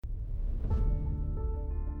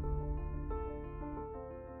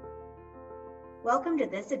Welcome to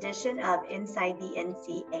this edition of Inside the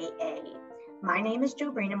NCAA. My name is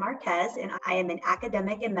Jobrina Marquez, and I am in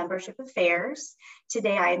Academic and Membership Affairs.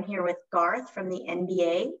 Today, I am here with Garth from the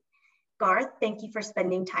NBA. Garth, thank you for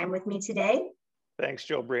spending time with me today. Thanks,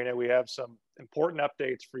 Jobrina. We have some important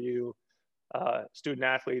updates for you, student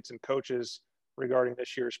athletes and coaches regarding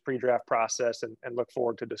this year's pre-draft process and look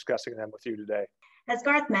forward to discussing them with you today. As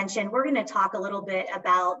Garth mentioned, we're going to talk a little bit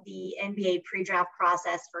about the NBA pre-draft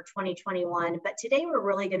process for 2021, but today we're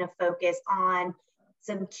really going to focus on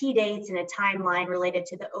some key dates and a timeline related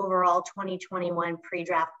to the overall 2021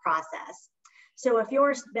 pre-draft process. So if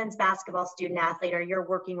you're a men's basketball student athlete or you're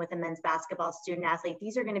working with a men's basketball student athlete,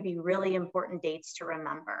 these are going to be really important dates to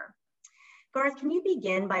remember. Garth, can you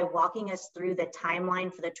begin by walking us through the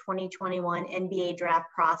timeline for the 2021 NBA draft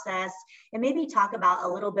process and maybe talk about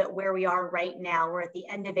a little bit where we are right now? We're at the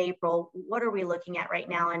end of April. What are we looking at right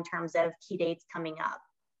now in terms of key dates coming up?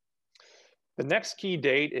 The next key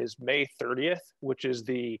date is May 30th, which is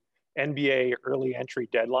the NBA early entry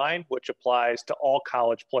deadline, which applies to all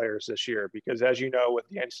college players this year. Because as you know, with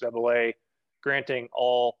the NCAA granting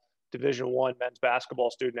all Division I men's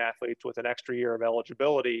basketball student athletes with an extra year of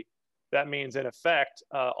eligibility, that means, in effect,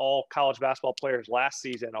 all college basketball players last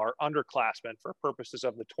season are underclassmen for purposes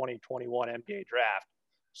of the 2021 NBA draft.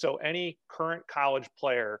 So any current college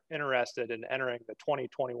player interested in entering the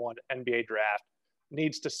 2021 NBA draft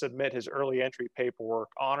needs to submit his early entry paperwork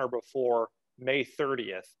on or before May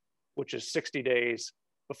 30th, which is 60 days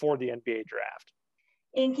before the NBA draft.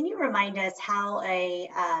 And can you remind us how a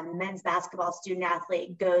men's basketball student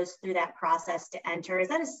athlete goes through that process to enter? Is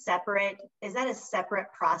that a separate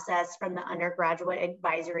process from the undergraduate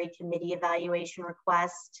advisory committee evaluation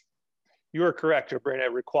request? You are correct, Jobrina.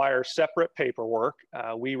 It requires separate paperwork.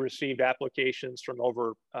 We received applications from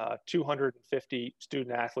over 250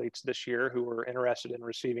 student athletes this year who were interested in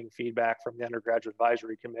receiving feedback from the undergraduate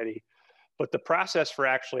advisory committee. But the process for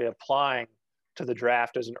actually applying to the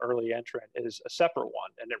draft as an early entrant is a separate one,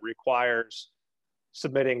 and it requires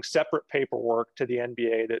submitting separate paperwork to the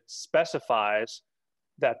NBA that specifies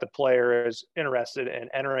that the player is interested in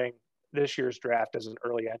entering this year's draft as an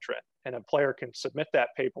early entrant. And a player can submit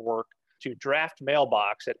that paperwork to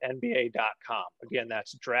draftmailbox@nba.com. Again,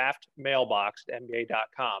 that's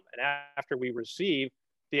draftmailbox@nba.com. And after we receive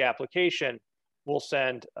the application, we'll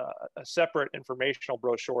send a separate informational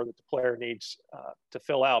brochure that the player needs to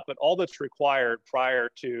fill out. But all that's required prior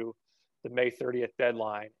to the May 30th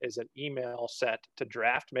deadline is an email sent to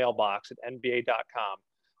draftmailbox@nba.com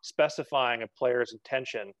specifying a player's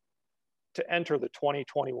intention to enter the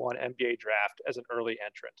 2021 NBA draft as an early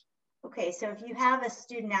entrant. Okay, so if you have a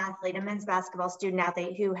student athlete, a men's basketball student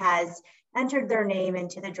athlete who has entered their name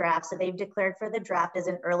into the draft, so they've declared for the draft as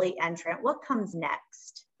an early entrant, what comes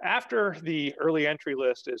next? After the early entry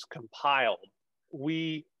list is compiled,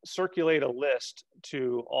 we circulate a list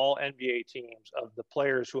to all NBA teams of the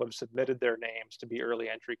players who have submitted their names to be early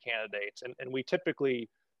entry candidates. And we typically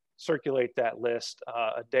circulate that list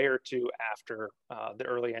a day or two after the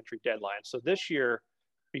early entry deadline. So this year,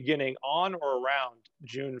 beginning on or around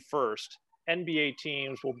June 1st, NBA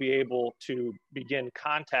teams will be able to begin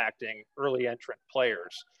contacting early entrant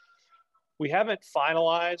players. We haven't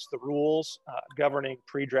finalized the rules governing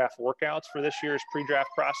pre-draft workouts for this year's pre-draft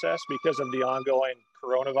process because of the ongoing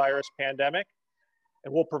coronavirus pandemic,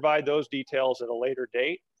 and we'll provide those details at a later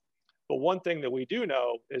date. But one thing that we do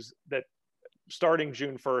know is that starting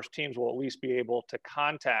June 1st, teams will at least be able to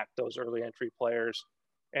contact those early entry players,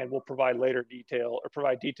 and we'll provide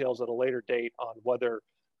details at a later date on whether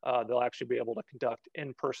they'll actually be able to conduct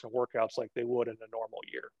in-person workouts like they would in a normal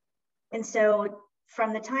year. And so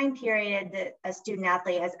from the time period that a student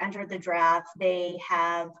athlete has entered the draft, they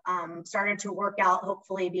have started to work out,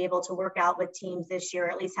 hopefully be able to work out with teams this year, or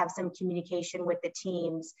at least have some communication with the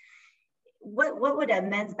teams. What would a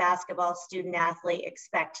men's basketball student athlete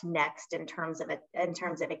expect next in terms of a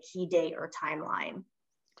key date or timeline?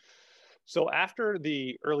 So after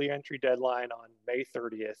the early entry deadline on May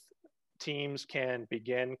 30th, teams can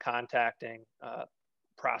begin contacting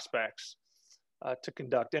prospects to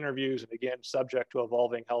conduct interviews. And again, subject to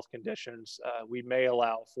evolving health conditions, we may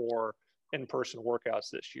allow for in-person workouts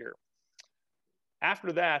this year.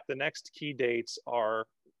 After that, the next key dates are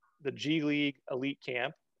the G League Elite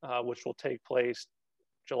Camp, which will take place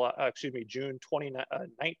June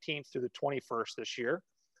 19th through the 21st this year.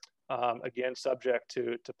 Again, subject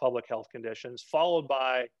to public health conditions, followed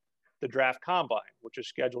by the Draft Combine, which is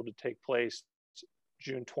scheduled to take place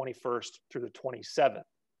June 21st through the 27th.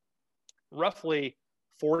 Roughly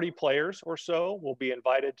 40 players or so will be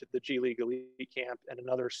invited to the G League Elite Camp, and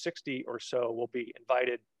another 60 or so will be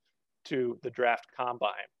invited to the Draft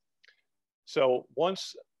Combine. So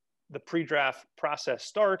once the pre-draft process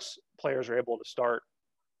starts, players are able to start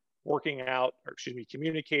working out, or excuse me,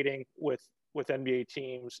 communicating with NBA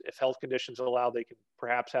teams. If health conditions allow, they can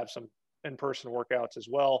perhaps have some in-person workouts as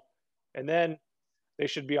well. And then they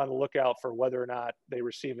should be on the lookout for whether or not they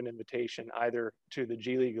receive an invitation either to the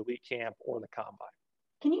G League Elite Camp or the Combine.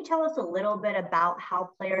 Can you tell us a little bit about how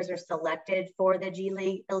players are selected for the G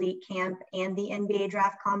League Elite Camp and the NBA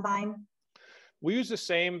Draft Combine? We use the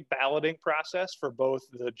same balloting process for both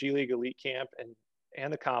the G League Elite Camp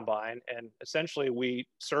and the Combine. And essentially we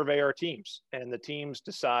survey our teams, and the teams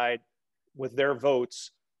decide with their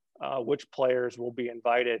votes which players will be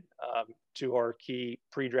invited to our key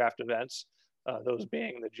pre-draft events, those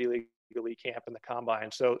being the G League Elite Camp and the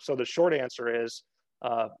Combine. So the short answer is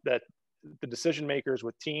that the decision makers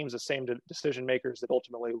with teams, the same decision makers that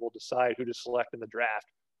ultimately will decide who to select in the draft,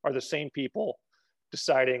 are the same people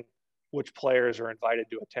deciding which players are invited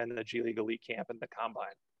to attend the G League Elite Camp and the Combine.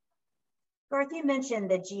 Garth, you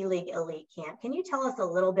mentioned the G League Elite Camp. Can you tell us a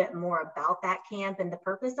little bit more about that camp and the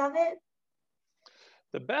purpose of it?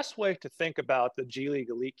 The best way to think about the G League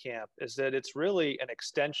Elite Camp is that it's really an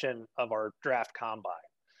extension of our draft combine.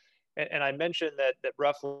 And I mentioned that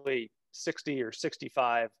roughly 60 or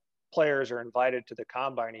 65 players are invited to the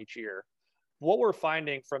combine each year. What we're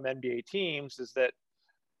finding from NBA teams is that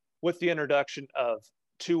with the introduction of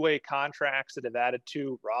two-way contracts that have added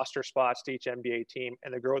 2 roster spots to each NBA team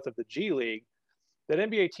and the growth of the G League, that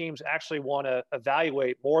NBA teams actually want to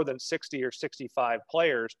evaluate more than 60 or 65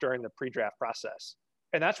 players during the pre-draft process.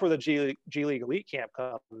 And that's where the G League Elite Camp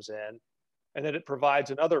comes in. And then it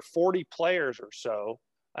provides another 40 players or so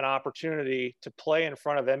an opportunity to play in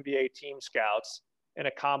front of NBA team scouts in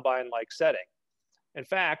a combine-like setting. In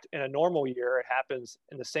fact, in a normal year, it happens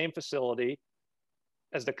in the same facility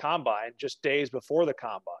as the combine, just days before the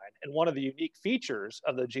combine. And one of the unique features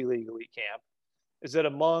of the G League Elite Camp is that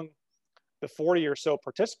among the 40 or so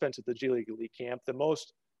participants at the G League Elite Camp, the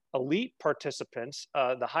most elite participants,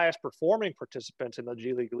 the highest performing participants in the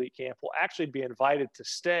G League Elite Camp will actually be invited to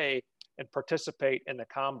stay and participate in the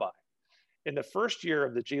combine. In the first year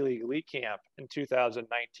of the G League Elite Camp in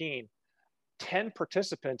 2019, 10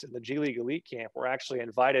 participants in the G League Elite Camp were actually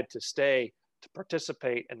invited to stay to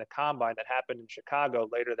participate in the combine that happened in Chicago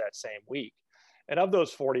later that same week. And of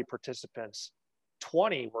those 40 participants,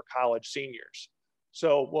 20 were college seniors.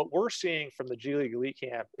 So what we're seeing from the G League Elite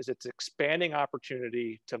Camp is it's expanding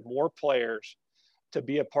opportunity to more players to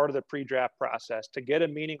be a part of the pre-draft process, to get a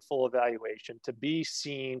meaningful evaluation, to be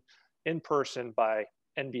seen in person by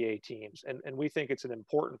NBA teams. And we think it's an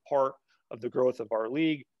important part of the growth of our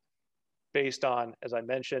league based on, as I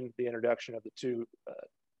mentioned, the introduction of the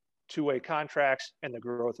two-way contracts and the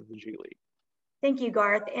growth of the G League. Thank you,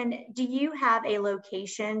 Garth. And do you have a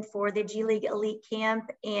location for the G League Elite Camp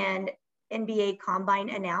and NBA Combine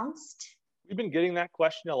announced? We've been getting that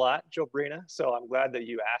question a lot, Jobrina, so I'm glad that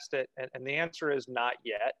you asked it. And the answer is not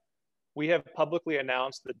yet. We have publicly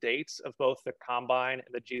announced the dates of both the Combine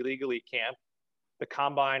and the G League Elite Camp. The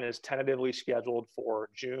Combine is tentatively scheduled for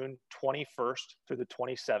June 21st through the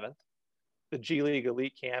 27th. The G League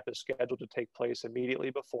Elite Camp is scheduled to take place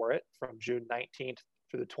immediately before it from June 19th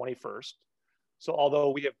through the 21st. So although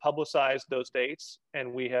we have publicized those dates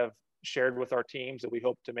and we have shared with our teams that we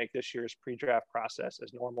hope to make this year's pre-draft process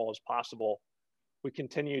as normal as possible, we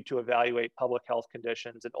continue to evaluate public health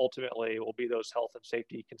conditions, and ultimately it will be those health and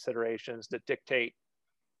safety considerations that dictate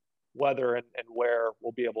whether and where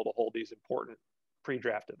we'll be able to hold these important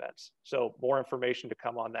pre-draft events. So more information to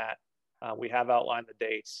come on that. We have outlined the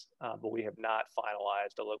dates, but we have not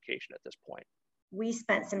finalized a location at this point. We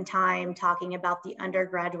spent some time talking about the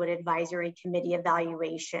Undergraduate Advisory Committee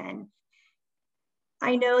evaluation.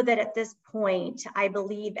 I know that at this point, I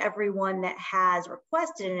believe everyone that has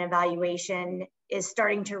requested an evaluation is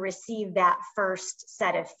starting to receive that first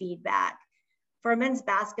set of feedback. For a men's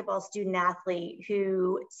basketball student athlete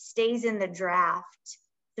who stays in the draft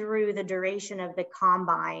through the duration of the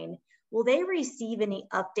combine, will they receive any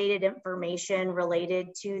updated information related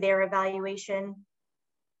to their evaluation?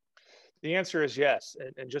 The answer is yes.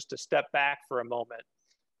 And just to step back for a moment,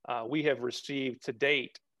 we have received to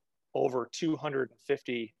date over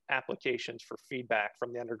 250 applications for feedback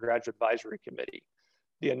from the Undergraduate Advisory Committee.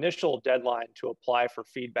 The initial deadline to apply for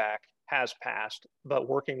feedback has passed, but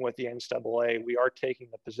working with the NCAA, we are taking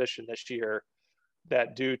the position this year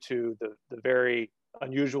that due to the very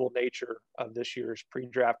unusual nature of this year's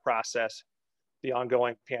pre-draft process, the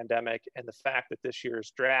ongoing pandemic, and the fact that this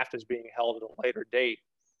year's draft is being held at a later date,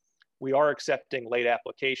 we are accepting late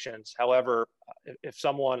applications. However, if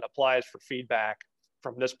someone applies for feedback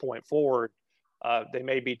from this point forward, they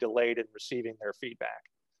may be delayed in receiving their feedback.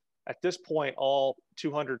 At this point, all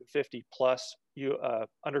 250 plus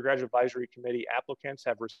undergraduate advisory committee applicants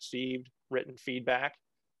have received written feedback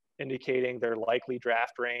indicating their likely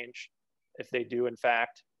draft range if they do in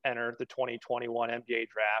fact enter the 2021 NBA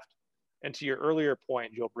draft. And to your earlier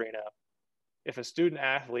point, Jobrina, if a student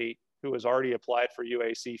athlete who has already applied for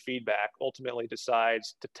UAC feedback ultimately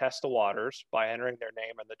decides to test the waters by entering their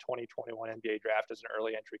name in the 2021 NBA draft as an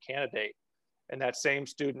early entry candidate, and that same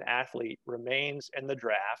student athlete remains in the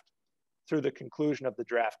draft through the conclusion of the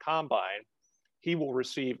draft combine, he will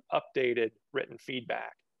receive updated written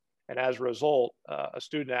feedback. And as a result, a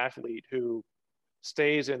student athlete who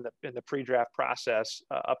stays in the pre-draft process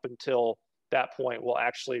up until that point will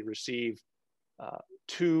actually receive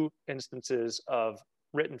 2 instances of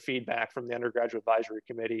written feedback from the undergraduate advisory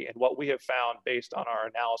committee. And what we have found based on our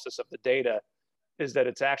analysis of the data is that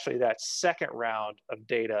it's actually that second round of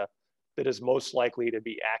data that is most likely to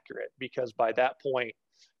be accurate, because by that point,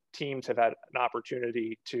 teams have had an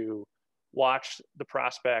opportunity to watch the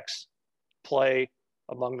prospects play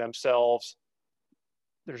among themselves.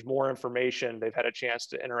 There's more information they've had a chance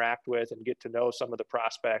to interact with and get to know some of the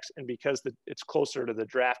prospects. And because it's closer to the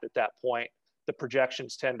draft at that point, the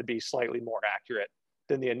projections tend to be slightly more accurate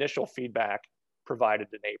than the initial feedback provided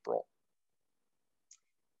in April.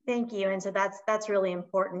 Thank you. And so that's really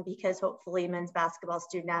important, because hopefully men's basketball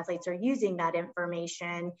student athletes are using that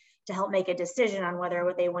information to help make a decision on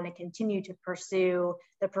whether they want to continue to pursue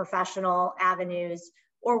the professional avenues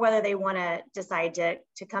or whether they want to decide to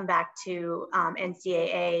come back to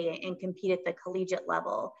NCAA and compete at the collegiate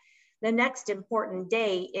level. The next important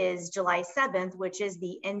day is July 7th, which is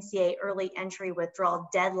the NCAA early entry withdrawal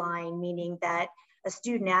deadline, meaning that a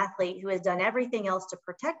student athlete who has done everything else to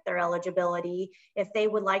protect their eligibility, if they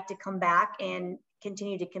would like to come back and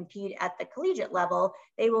continue to compete at the collegiate level,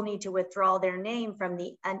 they will need to withdraw their name from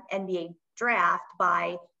the NBA draft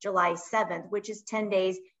by July 7th, which is 10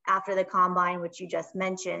 days after the combine, which you just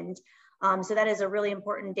mentioned. So that is a really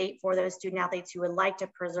important date for those student athletes who would like to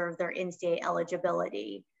preserve their NCAA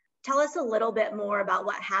eligibility. Tell us a little bit more about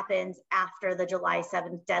what happens after the July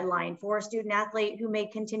 7th deadline for a student athlete who may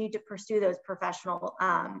continue to pursue those professional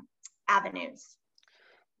avenues.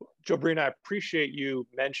 Jobrina, I appreciate you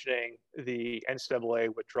mentioning the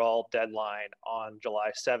NCAA withdrawal deadline on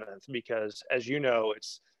July 7th, because as you know,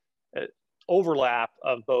 it's an overlap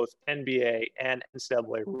of both NBA and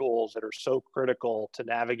NCAA rules that are so critical to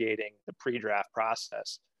navigating the pre-draft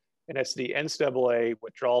process. And it's the NCAA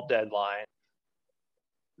withdrawal deadline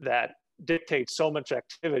that dictates so much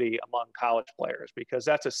activity among college players, because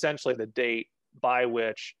that's essentially the date by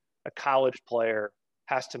which a college player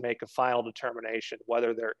has to make a final determination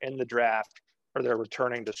whether they're in the draft or they're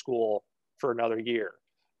returning to school for another year.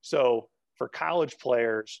 So for college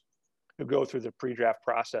players who go through the pre-draft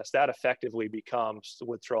process, that effectively becomes the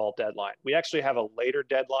withdrawal deadline. We actually have a later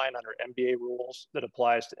deadline under NBA rules that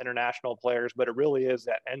applies to international players, but it really is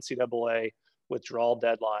that NCAA withdrawal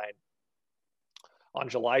deadline on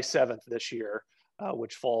July 7th this year,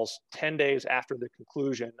 which falls 10 days after the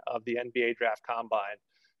conclusion of the NBA draft combine,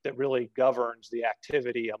 that really governs the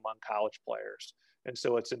activity among college players. And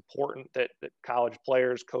so it's important that college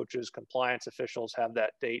players, coaches, compliance officials have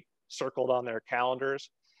that date circled on their calendars.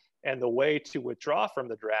 And the way to withdraw from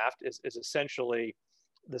the draft is essentially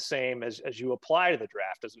the same as you apply to the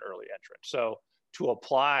draft as an early entrant. So to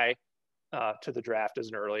apply to the draft as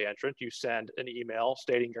an early entrant, you send an email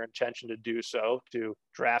stating your intention to do so to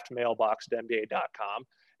draftmailbox@nba.com.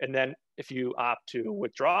 And then if you opt to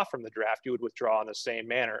withdraw from the draft, you would withdraw in the same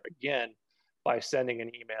manner, again, by sending an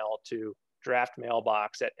email to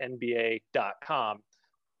draftmailbox@nba.com,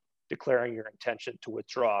 declaring your intention to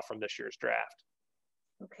withdraw from this year's draft.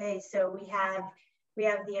 Okay, so we have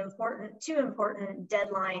the two important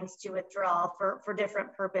deadlines to withdraw for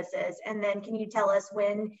different purposes. And then can you tell us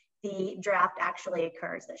when the draft actually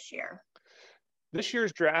occurs this year? This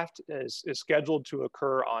year's draft is scheduled to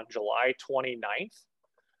occur on July 29th,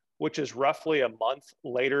 which is roughly a month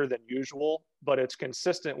later than usual, but it's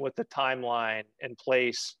consistent with the timeline in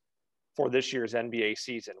place for this year's NBA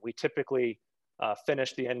season. We typically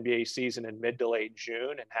finish the NBA season in mid to late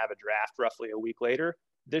June and have a draft roughly a week later.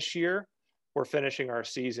 This year, we're finishing our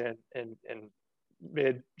season in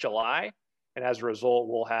mid-July, and as a result,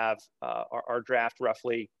 we'll have our draft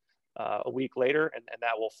roughly a week later, and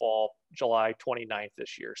that will fall July 29th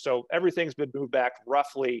this year. So everything's been moved back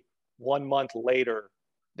roughly 1 month later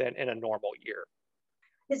than in a normal year.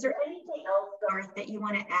 Is there anything else, Garth, that you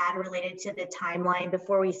want to add related to the timeline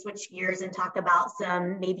before we switch gears and talk about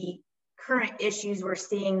some maybe current issues we're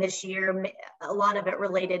seeing this year, a lot of it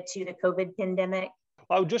related to the COVID pandemic?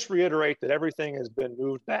 I would just reiterate that everything has been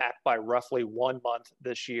moved back by roughly 1 month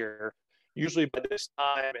this year. Usually by this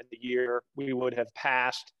time in the year, we would have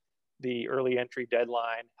passed the early entry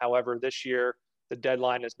deadline. However, this year, the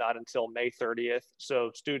deadline is not until May 30th.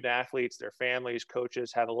 So student athletes, their families,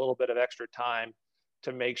 coaches have a little bit of extra time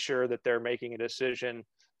to make sure that they're making a decision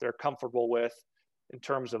they're comfortable with in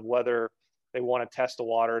terms of whether they want to test the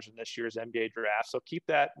waters in this year's NBA draft. So keep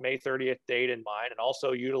that May 30th date in mind, and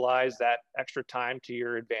also utilize that extra time to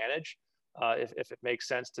your advantage if it makes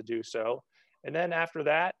sense to do so. And then after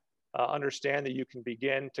that, understand that you can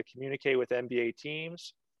begin to communicate with NBA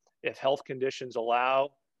teams. If health conditions allow,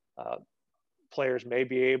 players may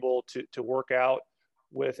be able to work out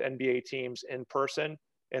with NBA teams in person.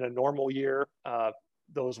 In a normal year,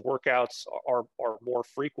 those workouts are more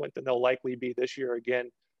frequent than they'll likely be this year, again,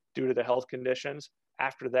 due to the health conditions.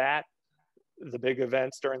 After that, the big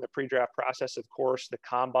events during the pre-draft process, of course, the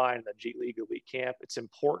combine, the G League Elite Camp. It's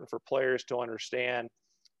important for players to understand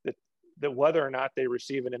that whether or not they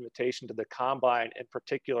receive an invitation to the combine in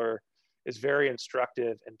particular is very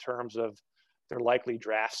instructive in terms of their likely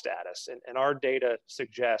draft status. And our data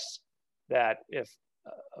suggests that if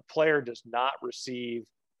a player does not receive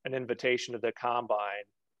an invitation to the combine,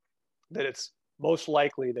 that it's most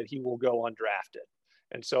likely that he will go undrafted.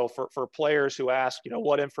 And so for players who ask,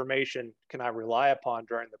 what information can I rely upon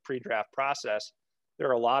during the pre-draft process, there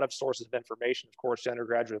are a lot of sources of information. Of course, the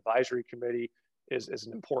Undergraduate Advisory Committee is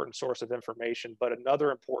an important source of information, but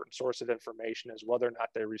another important source of information is whether or not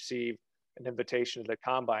they receive an invitation to the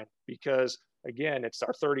combine, because again, it's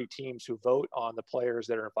our 30 teams who vote on the players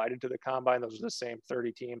that are invited to the combine. Those are the same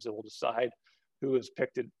 30 teams that will decide who is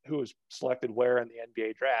selected where in the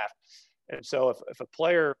NBA draft. And so if a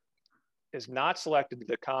player is not selected to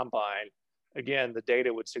the combine, again, the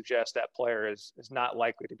data would suggest that player is not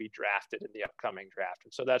likely to be drafted in the upcoming draft.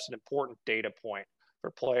 And so that's an important data point for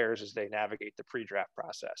players as they navigate the pre-draft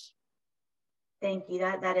process. Thank you.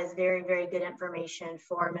 That is very, very good information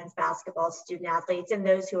for men's basketball student athletes and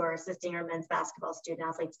those who are assisting our men's basketball student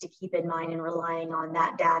athletes to keep in mind and relying on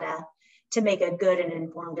that data to make a good and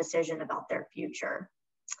informed decision about their future.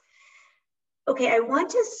 Okay, I want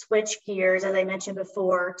to switch gears, as I mentioned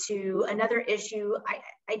before, to another issue.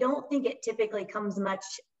 I don't think it typically comes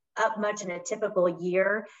up much in a typical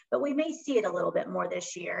year, but we may see it a little bit more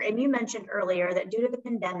this year. And you mentioned earlier that due to the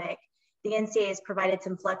pandemic, the NCAA has provided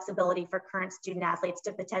some flexibility for current student athletes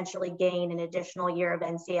to potentially gain an additional year of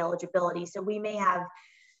NCAA eligibility. So we may have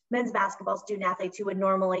men's basketball student athletes who would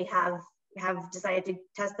normally have decided to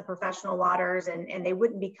test the professional waters and they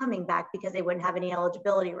wouldn't be coming back because they wouldn't have any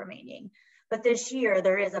eligibility remaining. But this year,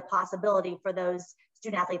 there is a possibility for those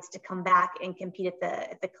student athletes to come back and compete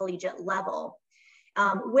at the collegiate level.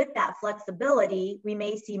 With that flexibility, we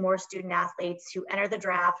may see more student athletes who enter the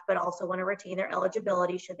draft, but also want to retain their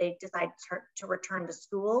eligibility should they decide to return to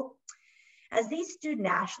school. As these student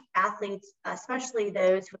athletes, especially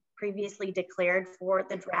those who previously declared for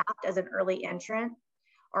the draft as an early entrant,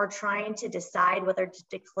 are trying to decide whether to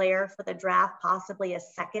declare for the draft possibly a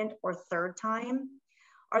second or third time,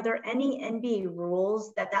 are there any NBA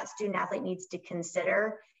rules that student athlete needs to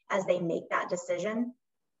consider as they make that decision?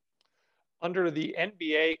 Under the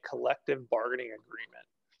NBA collective bargaining agreement,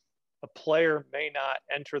 a player may not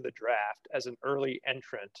enter the draft as an early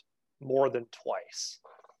entrant more than twice.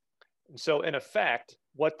 And so in effect,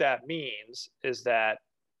 what that means is that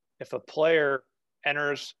if a player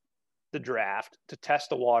enters the draft to test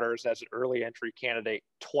the waters as an early entry candidate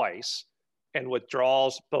twice and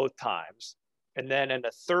withdraws both times, and then in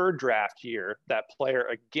the third draft year, that player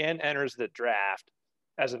again enters the draft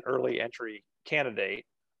as an early entry candidate,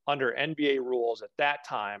 under NBA rules at that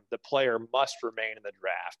time, the player must remain in the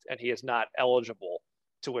draft and he is not eligible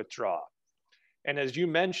to withdraw. And as you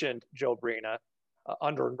mentioned, Joe Brina,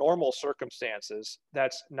 under normal circumstances,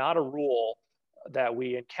 that's not a rule that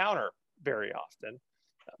we encounter very often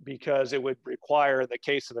because it would require, in the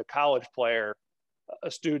case of a college player, a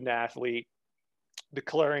student athlete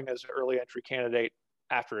declaring as an early entry candidate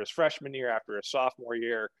after his freshman year, after his sophomore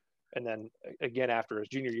year, and then again after his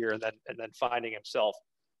junior year, and then finding himself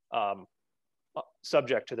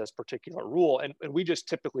subject to this particular rule. And we just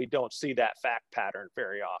typically don't see that fact pattern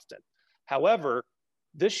very often. However,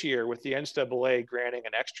 this year, with the NCAA granting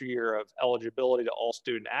an extra year of eligibility to all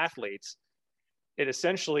student athletes, it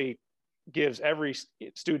essentially gives every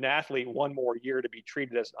student athlete one more year to be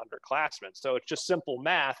treated as an underclassman. So it's just simple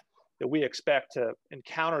math that we expect to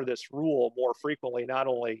encounter this rule more frequently, not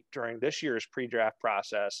only during this year's pre-draft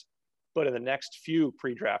process, but in the next few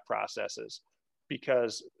pre-draft processes,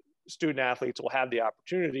 because student athletes will have the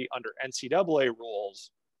opportunity under NCAA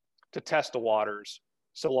rules to test the waters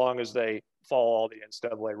so long as they follow all the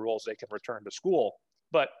NCAA rules, they can return to school.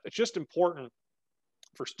 But it's just important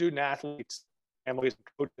for student athletes, families,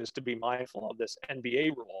 and coaches to be mindful of this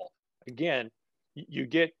NBA rule. Again, you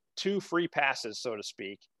get 2 free passes, so to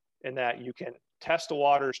speak, in that you can test the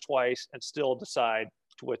waters twice and still decide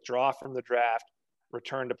to withdraw from the draft,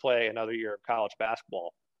 return to play another year of college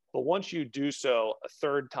basketball. But once you do so a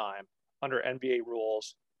 3rd time under NBA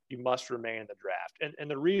rules, you must remain in the draft.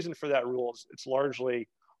 And the reason for that rule is it's largely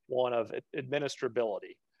one of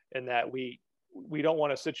administrability, in that we don't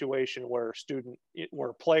want a situation where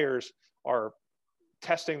players are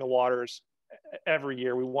testing the waters every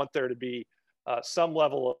year. We want there to be some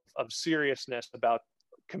level of seriousness about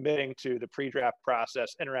committing to the pre-draft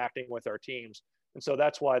process, interacting with our teams. And so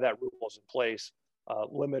that's why that rule is in place,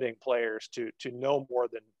 limiting players to no more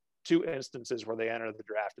than 2 instances where they enter the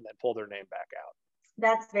draft and then pull their name back out.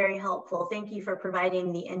 That's very helpful. Thank you for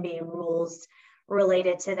providing the NBA rules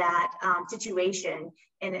related to that situation.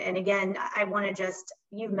 And again, I want to just,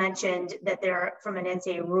 you've mentioned that there, from an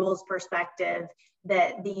NCAA rules perspective,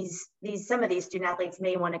 that some of these student athletes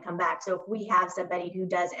may want to come back. So if we have somebody who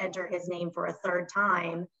does enter his name for a 3rd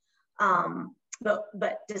time,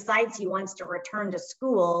 but decides he wants to return to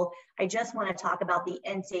school, I just want to talk about the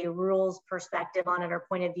NCAA rules perspective on it, or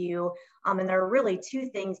point of view. And there are really 2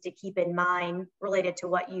 things to keep in mind related to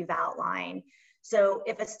what you've outlined. So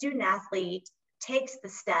if a student athlete takes the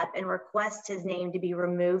step and requests his name to be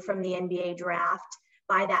removed from the NBA draft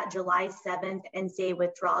by that July 7th NCAA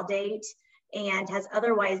withdrawal date, and has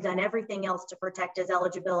otherwise done everything else to protect his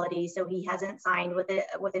eligibility, so he hasn't signed with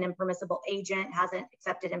an impermissible agent, hasn't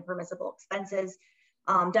accepted impermissible expenses,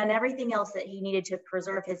 done everything else that he needed to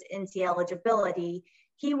preserve his NCAA eligibility,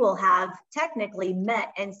 he will have technically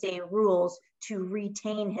met NCAA rules to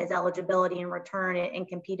retain his eligibility and return it and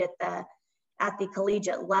compete at the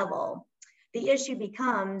collegiate level. The issue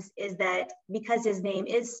becomes is that because his name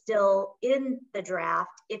is still in the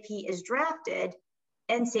draft, if he is drafted,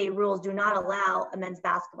 NCAA rules do not allow a men's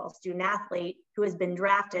basketball student athlete who has been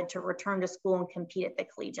drafted to return to school and compete at the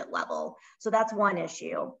collegiate level. So that's one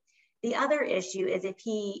issue. The other issue is if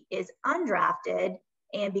he is undrafted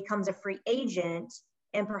and becomes a free agent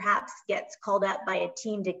and perhaps gets called up by a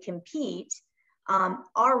team to compete,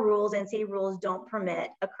 our rules, NCAA rules, don't permit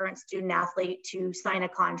a current student athlete to sign a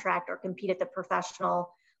contract or compete at the professional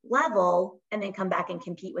level and then come back and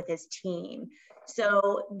compete with his team.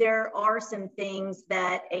 So there are some things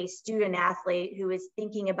that a student athlete who is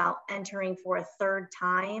thinking about entering for a 3rd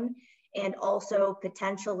time and also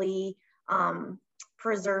potentially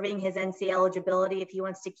preserving his NCAA eligibility, if he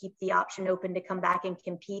wants to keep the option open to come back and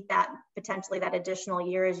compete that potentially that additional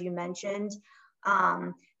year, as you mentioned,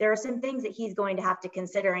 there are some things that he's going to have to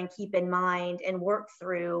consider and keep in mind and work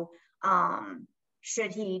through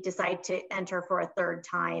should he decide to enter for a 3rd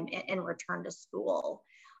time and return to school.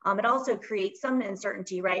 It also creates some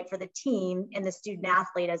uncertainty, right, for the team and the student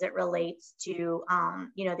athlete as it relates to,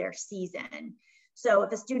 their season. So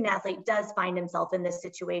if a student athlete does find himself in this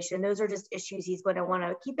situation, those are just issues he's going to want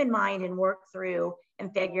to keep in mind and work through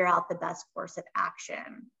and figure out the best course of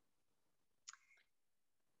action.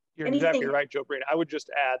 You're exactly right, Jo Brina. I would just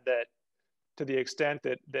add that to the extent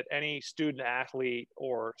that any student athlete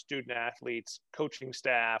or student athlete's coaching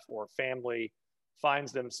staff or family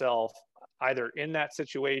finds themselves either in that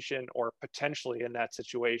situation or potentially in that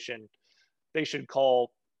situation, they should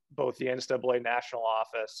call both the NCAA national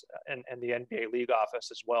office and the NBA league office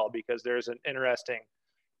as well, because there's an interesting,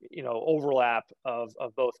 overlap of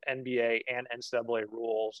both NBA and NCAA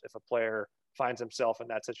rules if a player finds himself in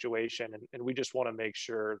that situation. And we just want to make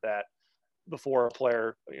sure that before a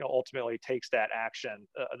player, ultimately takes that action,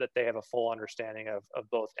 that they have a full understanding of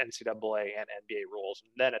both NCAA and NBA rules.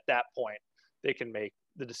 And then at that point, they can make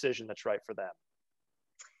the decision that's right for them.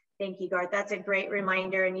 Thank you, Garth. That's a great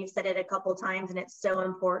reminder. And you've said it a couple times, and it's so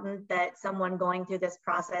important that someone going through this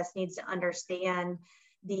process needs to understand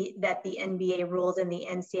that the NBA rules and the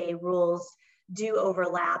NCAA rules do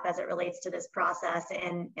overlap as it relates to this process,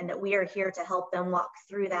 and that we are here to help them walk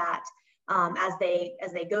through that as they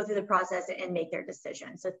go through the process and make their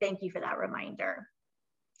decision. So thank you for that reminder.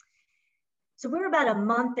 So we're about a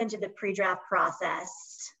month into the pre-draft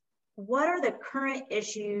process. What are the current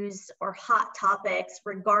issues or hot topics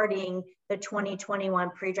regarding the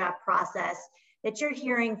 2021 pre-draft process that you're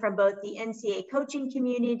hearing from both the NCAA coaching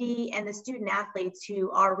community and the student athletes who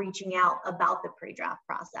are reaching out about the pre-draft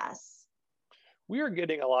process? We are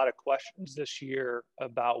getting a lot of questions this year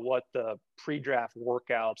about what the pre-draft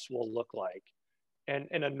workouts will look like. And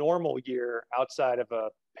in a normal year, outside of a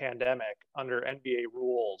pandemic, under NBA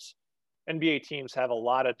rules, NBA teams have a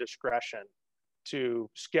lot of discretion to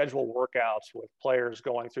schedule workouts with players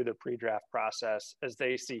going through the pre-draft process as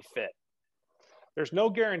they see fit. There's no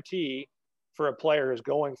guarantee for a player who's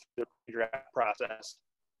going through the pre-draft process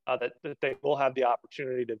that they will have the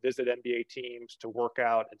opportunity to visit NBA teams, to work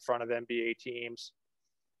out in front of NBA teams.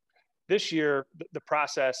 This year, the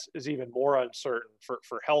process is even more uncertain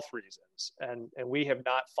for health reasons, and we have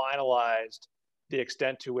not finalized the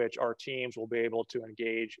extent to which our teams will be able to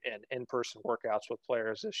engage in in-person workouts with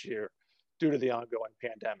players this year due to the ongoing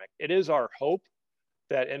pandemic. It is our hope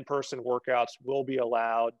that in-person workouts will be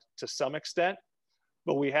allowed to some extent,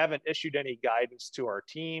 but we haven't issued any guidance to our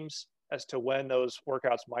teams as to when those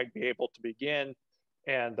workouts might be able to begin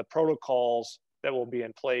and the protocols that will be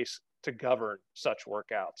in place to govern such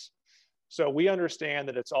workouts. So we understand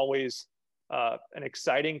that it's always an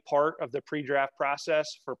exciting part of the pre-draft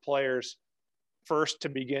process for players first to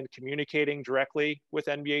begin communicating directly with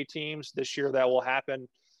NBA teams. This year that will happen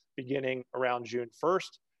beginning around June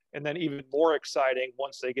 1st. And then even more exciting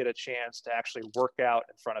once they get a chance to actually work out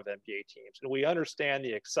in front of NBA teams. And we understand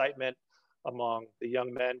the excitement among the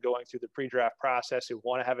young men going through the pre-draft process who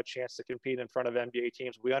want to have a chance to compete in front of NBA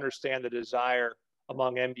teams. We understand the desire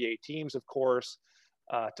among NBA teams, of course,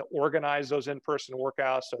 to organize those in-person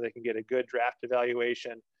workouts so they can get a good draft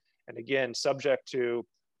evaluation. And again, subject to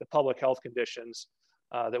the public health conditions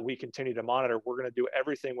that we continue to monitor, we're going to do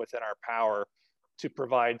everything within our power to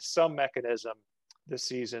provide some mechanism this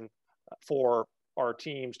season for our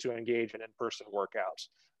teams to engage in in-person workouts.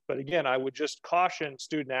 But again, I would just caution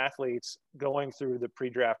student athletes going through the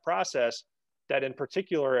pre-draft process that in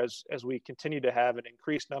particular, as we continue to have an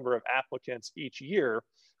increased number of applicants each year,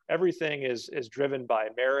 everything is driven by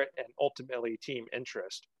merit and ultimately team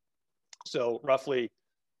interest. So roughly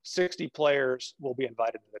 60 players will be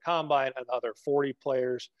invited to the combine, another 40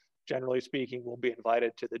 players, generally speaking, will be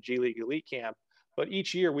invited to the G League Elite Camp. But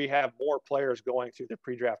each year we have more players going through the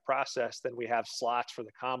pre-draft process than we have slots for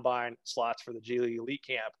the combine, slots for the G League Elite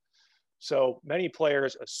Camp. So many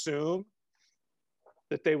players assume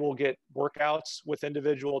that they will get workouts with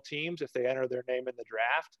individual teams if they enter their name in the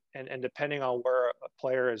draft. And depending on where a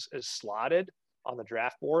player is slotted on the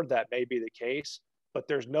draft board, that may be the case. But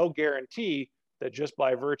there's no guarantee that just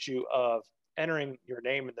by virtue of entering your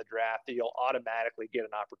name in the draft, that you'll automatically get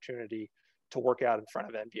an opportunity to work out in front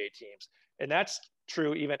of NBA teams. And that's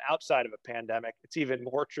true even outside of a pandemic. It's even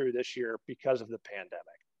more true this year because of the pandemic.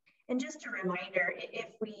 And just a reminder, if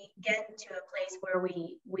we get to a place where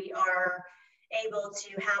we are able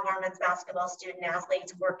to have our men's basketball student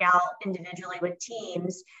athletes work out individually with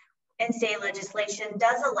teams, and state legislation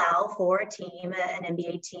does allow for a team, an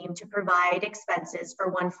NBA team, to provide expenses for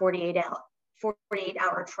one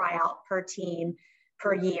 48-hour tryout per team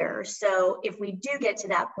per year. So if we do get to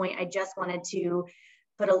that point, I just wanted to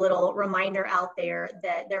put a little reminder out there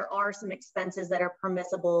that there are some expenses that are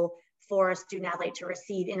permissible for a student athlete to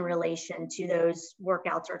receive in relation to those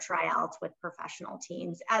workouts or tryouts with professional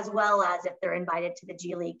teams, as well as if they're invited to the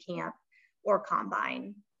G League camp or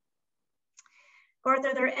combine. Garth,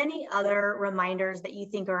 are there any other reminders that you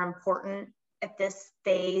think are important at this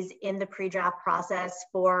phase in the pre-draft process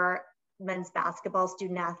for men's basketball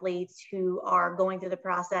student athletes who are going through the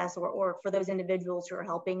process, or for those individuals who are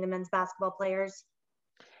helping the men's basketball players?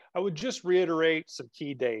 I would just reiterate some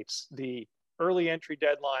key dates. The early entry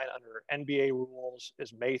deadline under NBA rules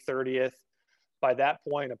is May 30th. By that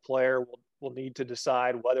point, a player will need to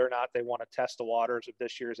decide whether or not they want to test the waters of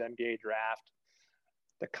this year's NBA draft.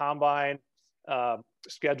 The combine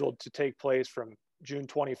scheduled to take place from June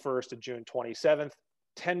 21st to June 27th.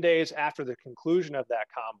 10 days after the conclusion of that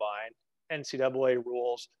combine, NCAA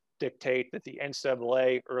rules dictate that the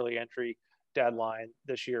NCAA early entry deadline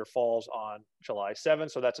this year falls on July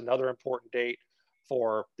 7th. So that's another important date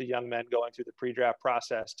for the young men going through the pre-draft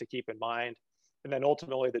process to keep in mind. And then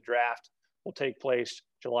ultimately the draft will take place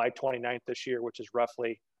July 29th this year, which is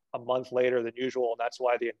roughly a month later than usual. And that's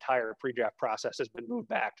why the entire pre-draft process has been moved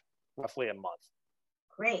back roughly a month.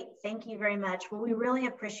 Great, thank you very much. Well, we really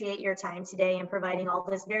appreciate your time today and providing all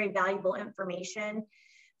this very valuable information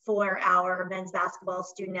for our men's basketball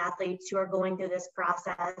student athletes who are going through this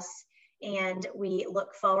process. And we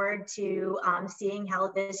look forward to seeing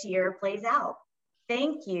how this year plays out.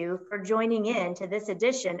 Thank you for joining in to this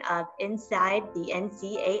edition of Inside the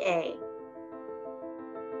NCAA.